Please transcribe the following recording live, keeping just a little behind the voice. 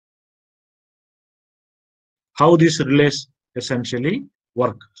how these relays essentially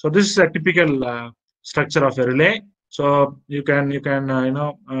work. So this is a typical structure of a relay. So you can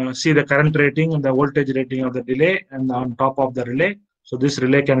see the current rating and the voltage rating of the relay, and on top of the relay. So this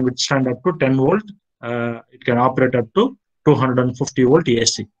relay can withstand up to 10 volt. It can operate up to 250 volt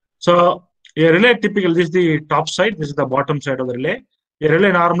AC. So a relay typically, this is the top side, this is the bottom side of the relay. A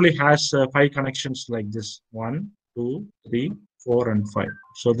relay normally has 5 connections like this: 1, 2, 3, 4, and 5.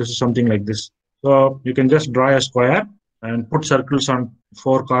 So this is something like this. So you can just draw a square and put circles on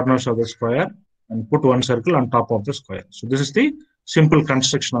 4 corners of the square and put one circle on top of the square. So this is the simple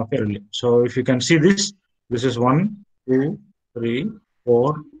construction of a relay. So if you can see this, this is 1, 2, 3,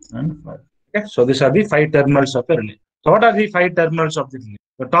 4, and 5. Okay, so these are the 5 terminals of a relay. So what are the 5 terminals of the relay?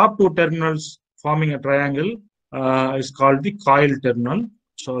 The top 2 terminals forming a triangle is called the coil terminal.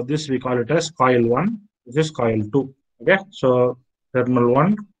 So this we call it as coil 1. This is coil 2. Okay, so terminal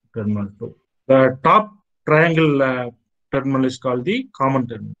 1, terminal 2. The top triangle terminal is called the common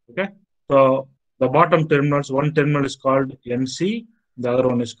terminal. Okay, so the bottom terminals, one terminal is called NC, the other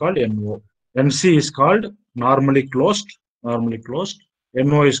one is called NO. NC is called normally closed.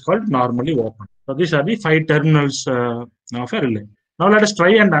 NO is called normally open. So these are the 5 terminals of a relay. Now let us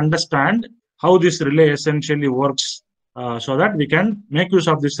try and understand how this relay essentially works, so that we can make use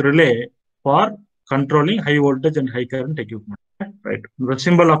of this relay for controlling high voltage and high current equipment. Right. The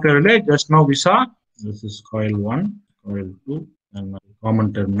symbol of a relay just now we saw. This is coil 1, coil 2, and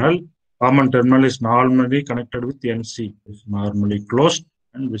common terminal. Common terminal is normally connected with NC. It's normally closed,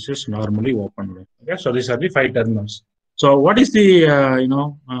 and this is normally open. Okay, so these are the 5 terminals. So what is the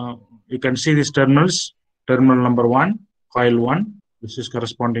you can see these terminals. Terminal number 1, coil 1. This is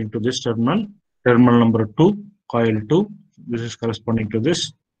corresponding to this terminal. Terminal number 2, coil 2. This is corresponding to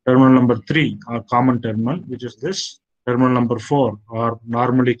this. Terminal number 3, or common terminal, which is this. Terminal number 4, or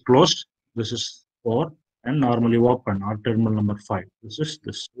normally closed. This is 4. And normally open, or terminal number 5. This is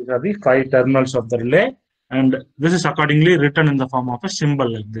this. These are the 5 terminals of the relay, and this is accordingly written in the form of a symbol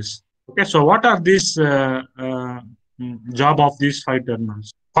like this. Okay, so what are these job of these 5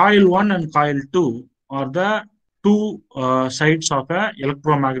 terminals? Coil 1 and coil 2 are the 2 sides of a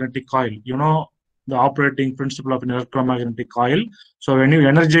electromagnetic coil. You know the operating principle of an electromagnetic coil. So when you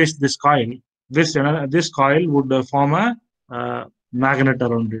energize this coil, this coil would form a magnet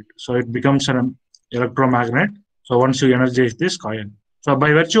around it. So it becomes an electromagnet. So once you energize this coil, so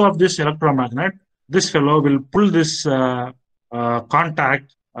by virtue of this electromagnet, this fellow will pull this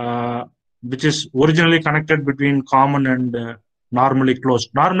contact, which is originally connected between common and normally closed.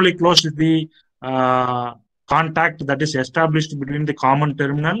 Normally closed is the contact that is established between the common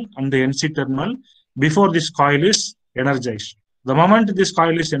terminal and the NC terminal before this coil is energized. The moment this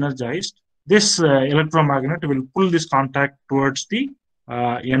coil is energized, this electromagnet will pull this contact towards the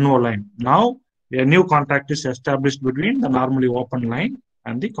NO line. Now a new contact is established between the normally open line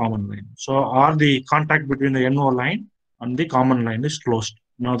and the common line. So or the contact between the NO line and the common line is closed.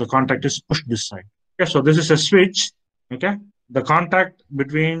 Now the contact is pushed this side. Okay, so this is a switch. Okay, the contact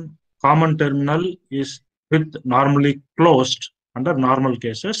between common terminal is with normally closed under normal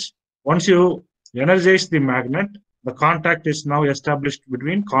cases. Once you energize the magnet, the contact is now established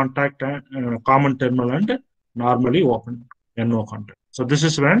between contact and common terminal and normally open NO contact. So this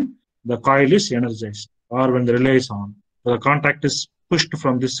is when the coil is energized, or when the relay is on. So the contact is pushed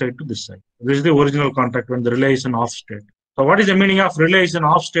from this side to this side. This is the original contact when the relay is in off state. So what is the meaning of relay is in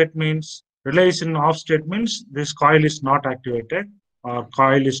off state means? Relay is in off state means this coil is not activated, or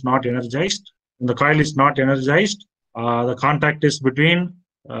coil is not energized. When the coil is not energized, the contact is between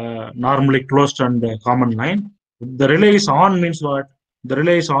normally closed and common line. The relay is on means what? The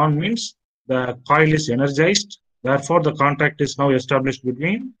relay is on means the coil is energized. Therefore, the contact is now established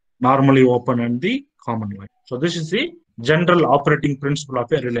between normally open and the common line. So this is the general operating principle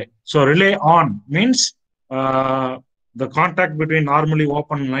of a relay. So relay on means the contact between normally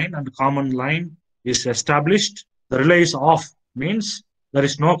open line and common line is established. The relay is off means there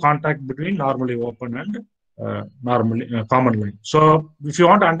is no contact between normally open and common line. So if you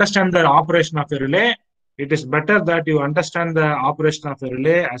want to understand the operation of a relay, it is better that you understand the operation of a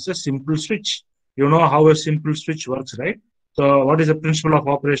relay as a simple switch. You know how a simple switch works, right? So what is the principle of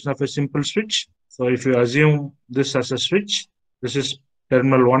operation of a simple switch? So if you assume this as a switch, this is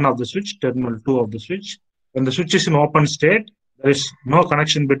terminal 1 of the switch, terminal 2 of the switch. When the switch is in open state, there is no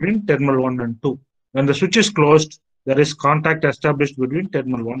connection between terminal 1 and 2. When the switch is closed, there is contact established between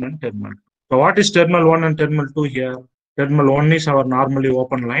terminal 1 and terminal 2. So what is terminal 1 and terminal 2 here? Terminal 1 is our normally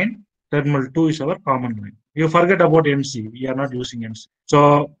open line. Terminal 2 is our common line. You forget about NC. We are not using NC.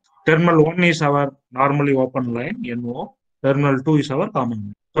 So terminal 1 is our normally open line, NO. Terminal 2 is our common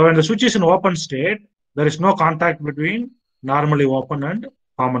line. So when the switch is in open state, there is no contact between normally open and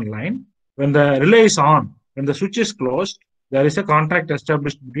common line. When the relay is on, when the switch is closed, there is a contact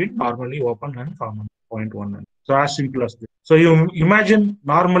established between normally open and common, 0.1. So as simple as this. So you imagine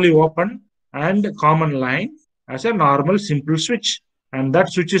normally open and common line as a normal simple switch, and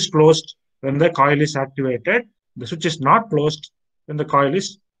that switch is closed when the coil is activated. The switch is not closed when the coil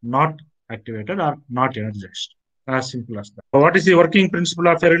is not activated or not energized. As simple as that. So what is the working principle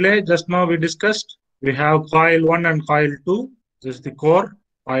of a relay? Just now we discussed. We have coil 1 and coil 2. This is the core,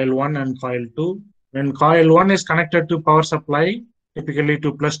 coil 1 and coil 2. When coil 1 is connected to power supply, typically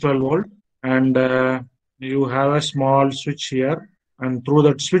to plus 12 volt, and you have a small switch here, and through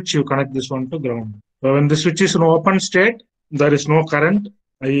that switch you connect this one to ground. So when the switch is in open state, there is no current,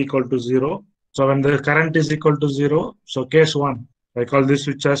 I equal to 0. So when the current is equal to 0, so case 1, I call this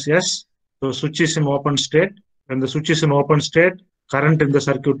switch as S. So switch is in open state. When the switch is in open state, current in the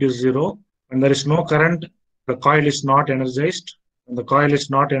circuit is 0. When there is no current, the coil is not energized. When the coil is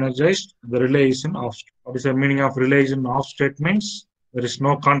not energized, the relay is in off state. What is the meaning of relay is in off state? Means there is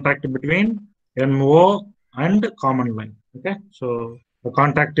no contact between NO and common line. Okay, so the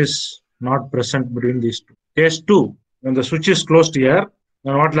contact is not present between these two. Case 2, when the switch is closed here,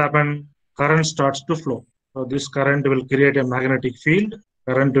 then what will happen? Current starts to flow. So this current will create a magnetic field.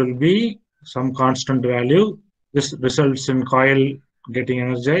 Current will be some constant value. This results in coil getting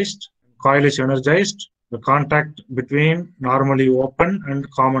energized. Coil is energized. The contact between normally open and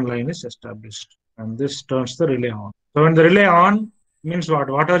common line is established. And this turns the relay on. So when the relay on, means what?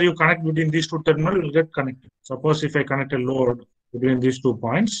 Whatever you connect between these two terminals will get connected. Suppose if I connect a load between these 2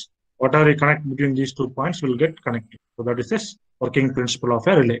 points, whatever you connect between these 2 points will get connected. So that is this working principle of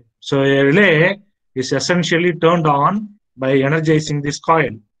a relay. So a relay is essentially turned on by energizing this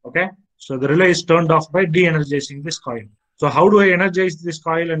coil. Okay. So the relay is turned off by de-energizing this coil. So how do I energize this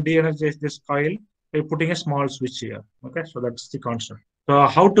coil and de-energize this coil? By putting a small switch here. Okay. So that's the concept. So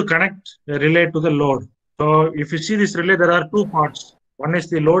how to connect the relay to the load? So if you see this relay, there are 2 parts. One is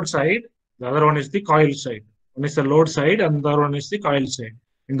the load side. The other one is the coil side. One is the load side and the other one is the coil side.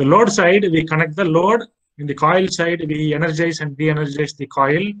 In the load side, we connect the load. In the coil side, we energize and de-energize the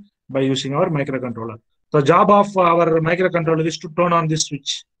coil by using our microcontroller. The job of our microcontroller is to turn on this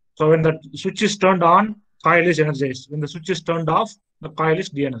switch. So when the switch is turned on, coil is energized. When the switch is turned off, the coil is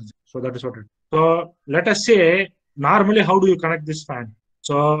de-energized. So that is what it is. So let us say, normally, how do you connect this fan?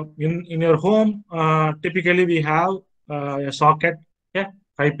 So in your home, typically we have a socket,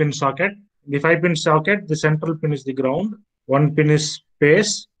 5-pin socket. The 5-pin socket, the central pin is the ground. One pin is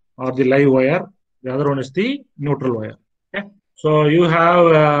base or the live wire. The other one is the neutral wire. Okay. So you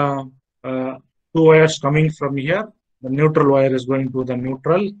have 2 wires coming from here. The neutral wire is going to the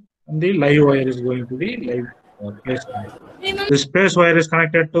neutral, and the live wire is going to the live base wire. This base wire is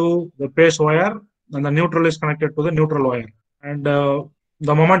connected to the base wire, and the neutral is connected to the neutral wire. And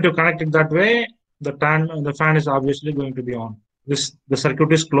the moment you connect it that way, the fan is obviously going to be on. The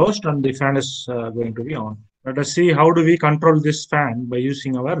circuit is closed and the fan is going to be on. Let us see how do we control this fan by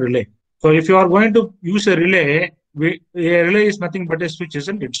using our relay. So if you are going to use a relay, a relay is nothing but a switch,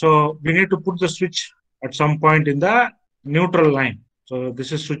 isn't it? So we need to put the switch at some point in the neutral line. So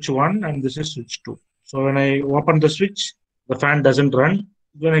this is switch 1 and this is switch 2. So when I open the switch, the fan doesn't run.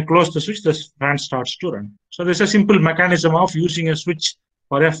 When I close the switch, the fan starts to run. So this is a simple mechanism of using a switch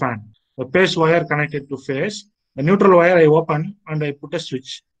for a fan. The base wire connected to phase. The neutral wire I open and I put a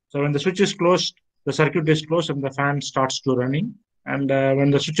switch. So when the switch is closed, the circuit is closed and the fan starts to running. And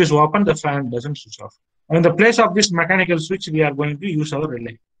when the switch is open, the fan doesn't switch off. And in the place of this mechanical switch, we are going to use our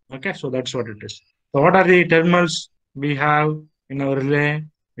relay. Okay, so that's what it is. So what are the terminals we have in our relay?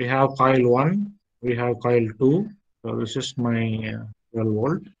 We have coil 1, we have coil 2. So this is my 12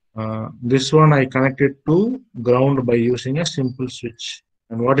 volt. This one I connected to ground by using a simple switch.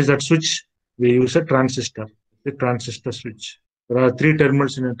 And what is that switch? We use a transistor, the transistor switch. There are 3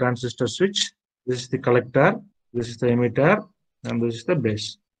 terminals in a transistor switch. This is the collector, this is the emitter, and this is the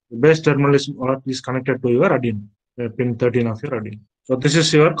base. The base terminal is what is connected to your Arduino, pin 13 of your Arduino. So this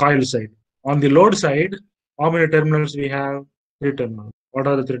is your coil side. On the load side, how many terminals we have? 3 terminals. What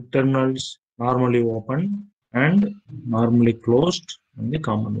are the 3 terminals? Normally open and normally closed in the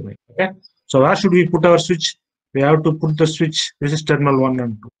common way. Okay. So where should we put our switch? We have to put the switch. This is terminal 1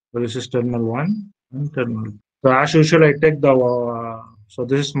 and 2. So this is terminal 1 and terminal 2. So as usual, I take the so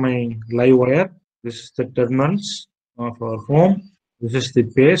this is my live wire. This is the terminals of our home. This is the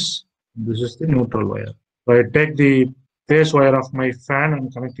base. This is the neutral wire. So I take the phase wire of my fan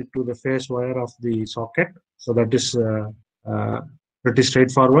and connect it to the phase wire of the socket. So that is pretty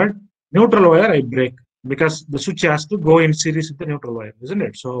straightforward. Neutral wire I break because the switch has to go in series with the neutral wire, isn't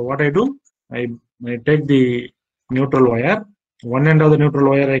it? So what I do, I take the neutral wire. One end of the neutral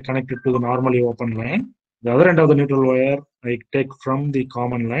wire I connect it to the normally open line. The other end of the neutral wire I take from the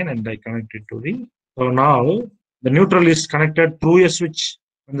common line and I connect it to the. So now the neutral is connected through a switch.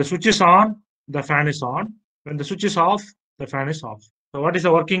 When the switch is on, the fan is on. When the switch is off, the fan is off. So what is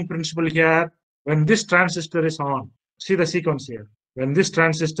the working principle here? When this transistor is on, see the sequence here. When this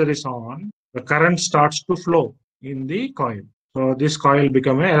transistor is on, the current starts to flow in the coil. So this coil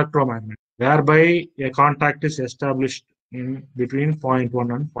becomes an electromagnet. Thereby, a contact is established in between point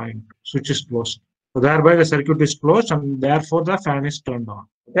 1 and point 2. Switch is closed. So thereby, the circuit is closed and therefore the fan is turned on.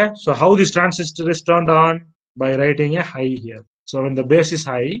 Okay. So how this transistor is turned on? By writing a high here. So when the base is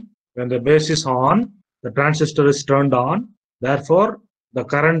high, when the base is on, the transistor is turned on. Therefore, the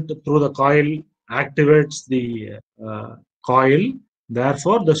current through the coil activates the coil.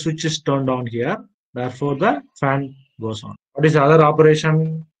 Therefore, the switch is turned on here. Therefore, the fan goes on. What is the other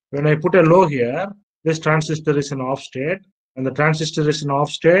operation? When I put a low here, this transistor is in off state. When the transistor is in off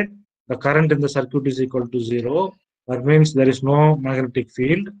state, the current in the circuit is equal to 0. That means there is no magnetic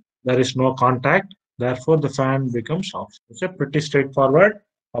field. There is no contact. Therefore, the fan becomes off. It's a pretty straightforward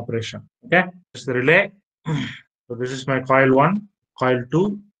operation. Okay, it's the relay. So this is my coil 1, coil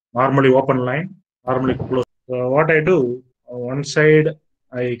 2, normally open line, normally closed. So what I do, one side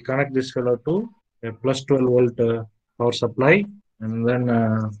I connect this fellow to a plus 12 volt power supply, and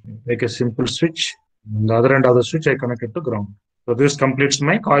then make a simple switch. And the other end of the switch I connect it to ground. So this completes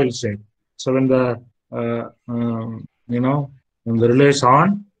my coil side. So when the when the relay is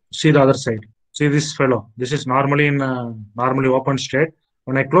on, see the other side. See this fellow. This is normally in normally open state.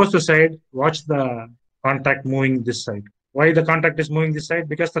 When I close the side, watch the contact moving this side. Why the contact is moving this side?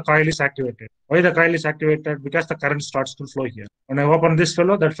 Because the coil is activated. Why the coil is activated? Because the current starts to flow here. When I open this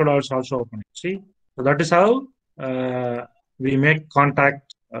fellow, that fellow is also opening. See? So that is how we make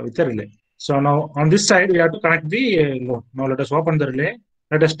contact with the relay. So now on this side, we have to connect the load. Now let us open the relay.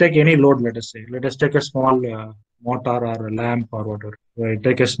 Let us take any load, let us say. Let us take a small motor or a lamp or whatever. So I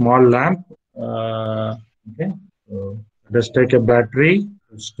take a small lamp. Okay. So let us take a battery.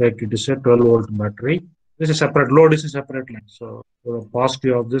 Let's take it is a 12 volt battery. This is separate load, is a separate line. So the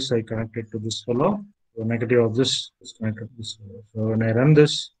positive of this I connect it to this fellow. The negative of this is connected to this fellow. So when I run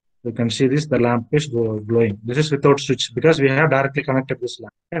this, you can see this, the lamp is glowing. This is without switch because we have directly connected this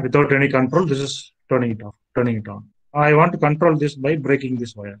lamp. Okay? Without any control, this is turning it off, turning it on. I want to control this by breaking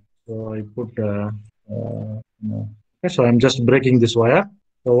this wire. So I put, okay, so I'm just breaking this wire.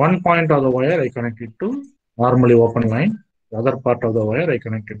 So one point of the wire I connect it to normally open line. The other part of the wire I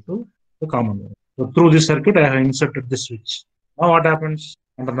connect it to the common wire. So through this circuit, I have inserted this switch. Now what happens?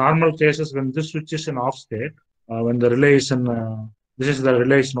 Under normal cases, when this switch is in off state, when the relay is in, this is the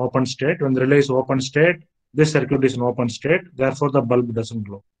relay is in open state. When the relay is open state, this circuit is in open state. Therefore, the bulb doesn't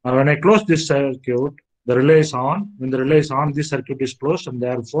glow. Now, when I close this circuit, the relay is on. When the relay is on, this circuit is closed, and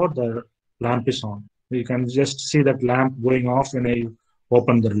therefore the lamp is on. You can just see that lamp going off when I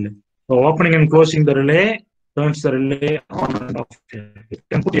open the relay. So opening and closing the relay turns the relay on and off. You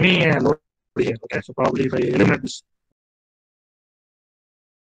can put any load here. Okay, so probably if I eliminate this.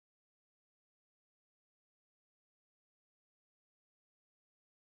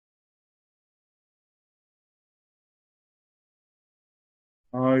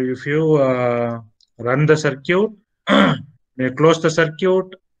 If you run the circuit, when you close the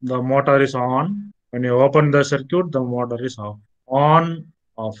circuit, the motor is on. When you open the circuit, the motor is off. On,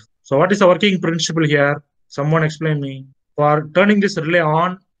 off. So what is the working principle here? Someone explain me. For turning this relay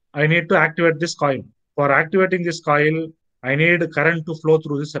on, I need to activate this coil. For activating this coil, I need current to flow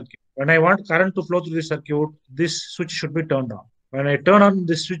through the circuit. When I want current to flow through the circuit, this switch should be turned on. When I turn on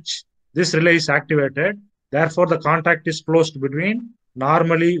this switch, this relay is activated. Therefore, the contact is closed between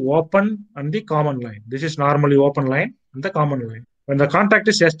normally open and the common line. This is normally open line and the common line. When the contact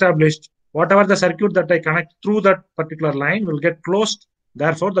is established, whatever the circuit that I connect through that particular line will get closed.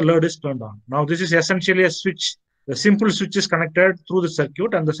 Therefore, the load is turned on. Now, this is essentially a switch. The simple switch is connected through the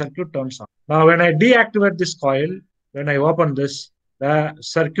circuit and the circuit turns on. Now, when I deactivate this coil, when I open this, the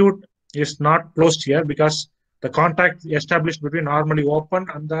circuit is not closed here because the contact established between normally open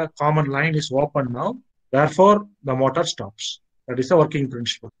and the common line is open now. Therefore, the motor stops. That is the working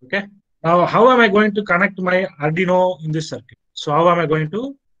principle. Okay. Now, how am I going to connect my Arduino in this circuit? So, how am I going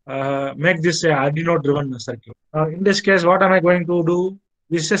to make this Arduino driven circuit? In this case, what am I going to do?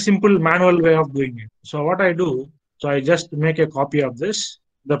 This is a simple manual way of doing it. So, what I do, so I just make a copy of this.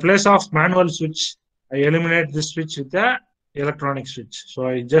 The place of manual switch, I eliminate this switch with the electronic switch. So,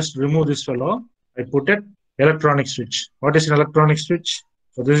 I just remove this fellow. I put it electronic switch. What is an electronic switch?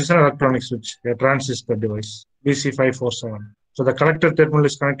 So, this is an electronic switch, a transistor device, BC547. So the collector terminal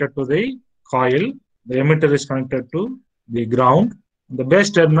is connected to the coil. The emitter is connected to the ground. The base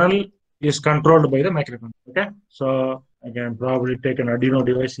terminal is controlled by the microcontroller. Okay, so I can probably take an Arduino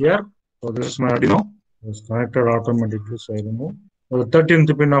device here. So this is my Arduino. It's connected automatically, so I remove. So the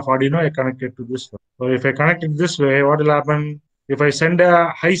 13th pin of Arduino I connected to this one. So if I connect it this way, what will happen? If I send a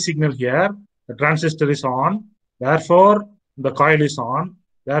high signal here, the transistor is on. Therefore, the coil is on.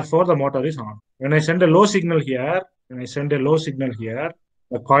 Therefore, the motor is on. When I send a low signal here,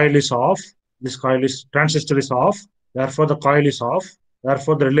 the coil is off. This transistor is off. Therefore, the coil is off.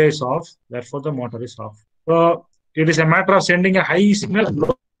 Therefore, the relay is off. Therefore, the motor is off. So it is a matter of sending a high signal and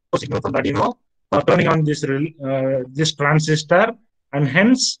low signal from Arduino, turning on this transistor, and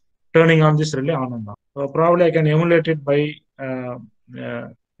hence turning on this relay on and off. So probably I can emulate it by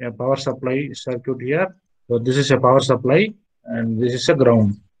a power supply circuit here. So this is a power supply and this is a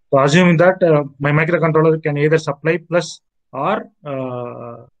ground. So assuming that my microcontroller can either supply plus or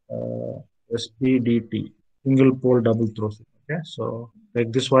SPDT, single pole double throw. Okay, so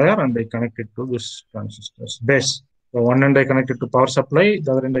take this wire and I connect it to this transistor's base. So one end I connect it to power supply,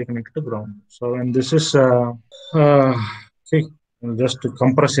 the other end I connect it to ground. So and this is see, just to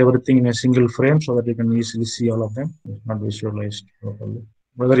compress everything in a single frame so that you can easily see all of them. It's not visualized properly.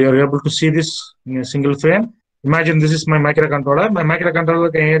 Whether you are able to see this in a single frame, imagine this is my microcontroller. My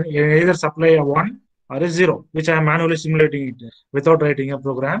microcontroller can either supply a 1 or a 0, which I am manually simulating it without writing a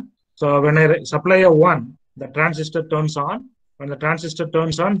program. So when I supply a 1, the transistor turns on. When the transistor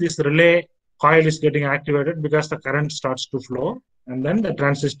turns on, this relay coil is getting activated because the current starts to flow. And then the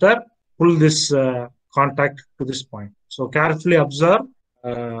transistor pull this contact to this point. So carefully observe.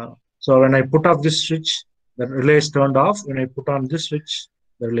 So when I put off this switch, the relay is turned off. When I put on this switch,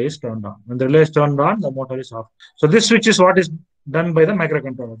 the relay is turned on. When the relay is turned on, the motor is off. So this switch is what is done by the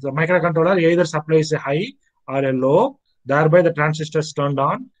microcontroller. The microcontroller either supplies a high or a low. Thereby the transistor is turned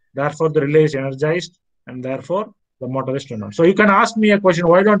on. Therefore the relay is energized, and therefore the motor is turned on. So you can ask me a question: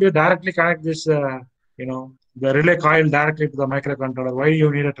 why don't you directly connect this, the relay coil directly to the microcontroller? Why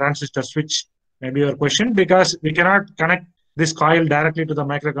you need a transistor switch? Maybe your question, because we cannot connect this coil directly to the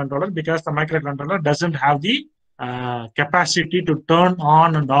microcontroller because the microcontroller doesn't have the capacity to turn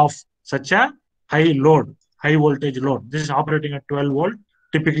on and off such a high voltage load. This is operating at 12 volt.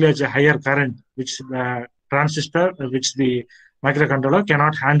 Typically, it's a higher current, which the microcontroller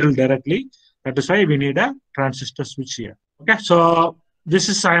cannot handle directly. That is why we need a transistor switch here. Okay, so this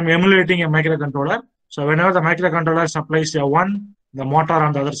is, I am emulating a microcontroller. So whenever the microcontroller supplies a 1, the motor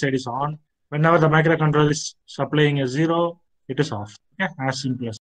on the other side is on. Whenever the microcontroller is supplying a 0, it is off. Okay, as simple as